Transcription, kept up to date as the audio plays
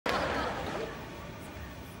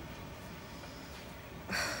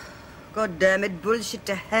God damn it, bullshit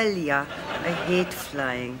to hell, yeah. I hate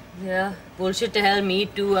flying. Yeah, bullshit to hell, me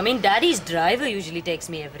too. I mean, Daddy's driver usually takes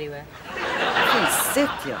me everywhere. I feel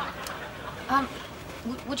sick, yeah.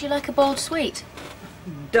 Would you like a bold sweet?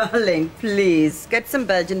 Darling, please, get some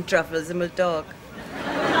Belgian truffles and we'll talk.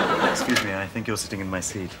 Excuse me, I think you're sitting in my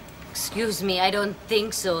seat. Excuse me, I don't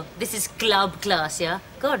think so. This is club class, yeah?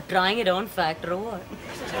 God, trying it on factor or what?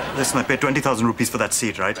 Listen, I paid 20,000 rupees for that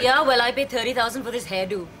seat, right? Yeah, well, I paid 30,000 for this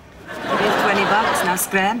hairdo. Here's $20, now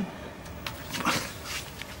scram.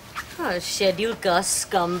 Oh, schedule caste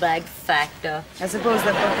scumbag factor. I suppose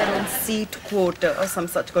they've got their own seat quota or some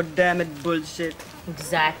such goddamn bullshit.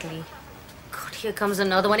 Exactly. God, here comes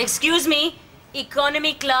another one. Excuse me?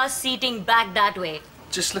 Economy class seating back that way.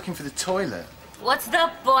 Just looking for the toilet. What's the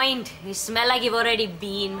point? You smell like you've already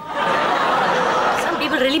been. Some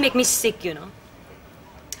people really make me sick, you know.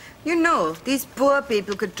 You know, these poor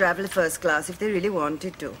people could travel first class if they really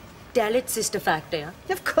wanted to. Tell it, sister factor, yeah?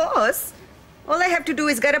 Of course. All they have to do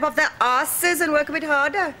is get up off their asses and work a bit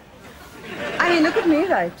harder. I mean, look at me,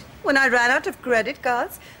 right? When I ran out of credit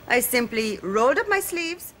cards, I simply rolled up my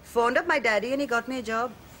sleeves, phoned up my daddy, and he got me a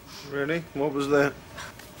job. Really? What was that?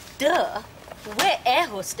 Duh. We're air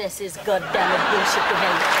hostesses, goddammit, bullshit to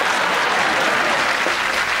hell.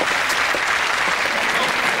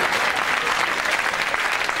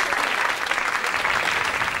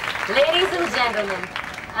 Ladies and gentlemen,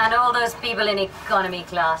 and all those people in economy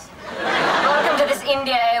class, welcome to this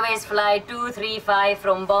India Airways flight 235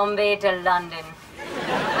 from Bombay to London.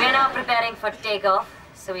 We're now preparing for takeoff,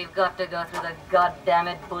 so we've got to go through the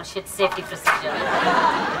goddammit bullshit safety procedure.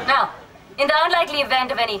 Now, in the unlikely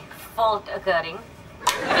event of any fault occurring,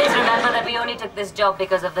 please remember that we only took this job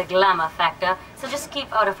because of the glamour factor, so just keep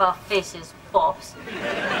out of our faces, pops.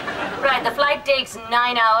 Right, the flight takes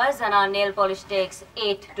 9 hours and our nail polish takes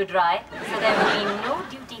 8 to dry, so there will be no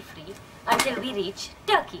duty-free until we reach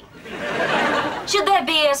Turkey. Should there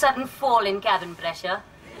be a sudden fall in cabin pressure,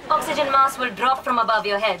 oxygen masks will drop from above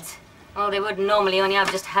your heads. Well, they would normally, only I've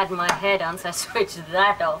just had my hair done, so I switched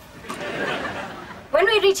that off. When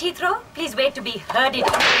we reach Heathrow, please wait to be herded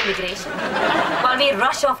into immigration while we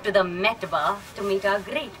rush off to the Met Bar to meet our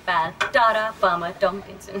great pal, Tara Palmer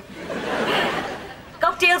Tompkinson.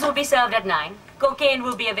 Cocktails will be served at 9. Cocaine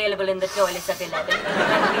will be available in the toilets at 11.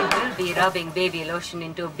 And we will be rubbing baby lotion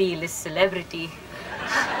into a B-list celebrity.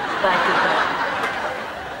 Bye,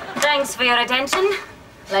 people. Thanks for your attention.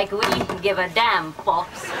 Like we give a damn,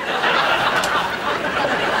 pops.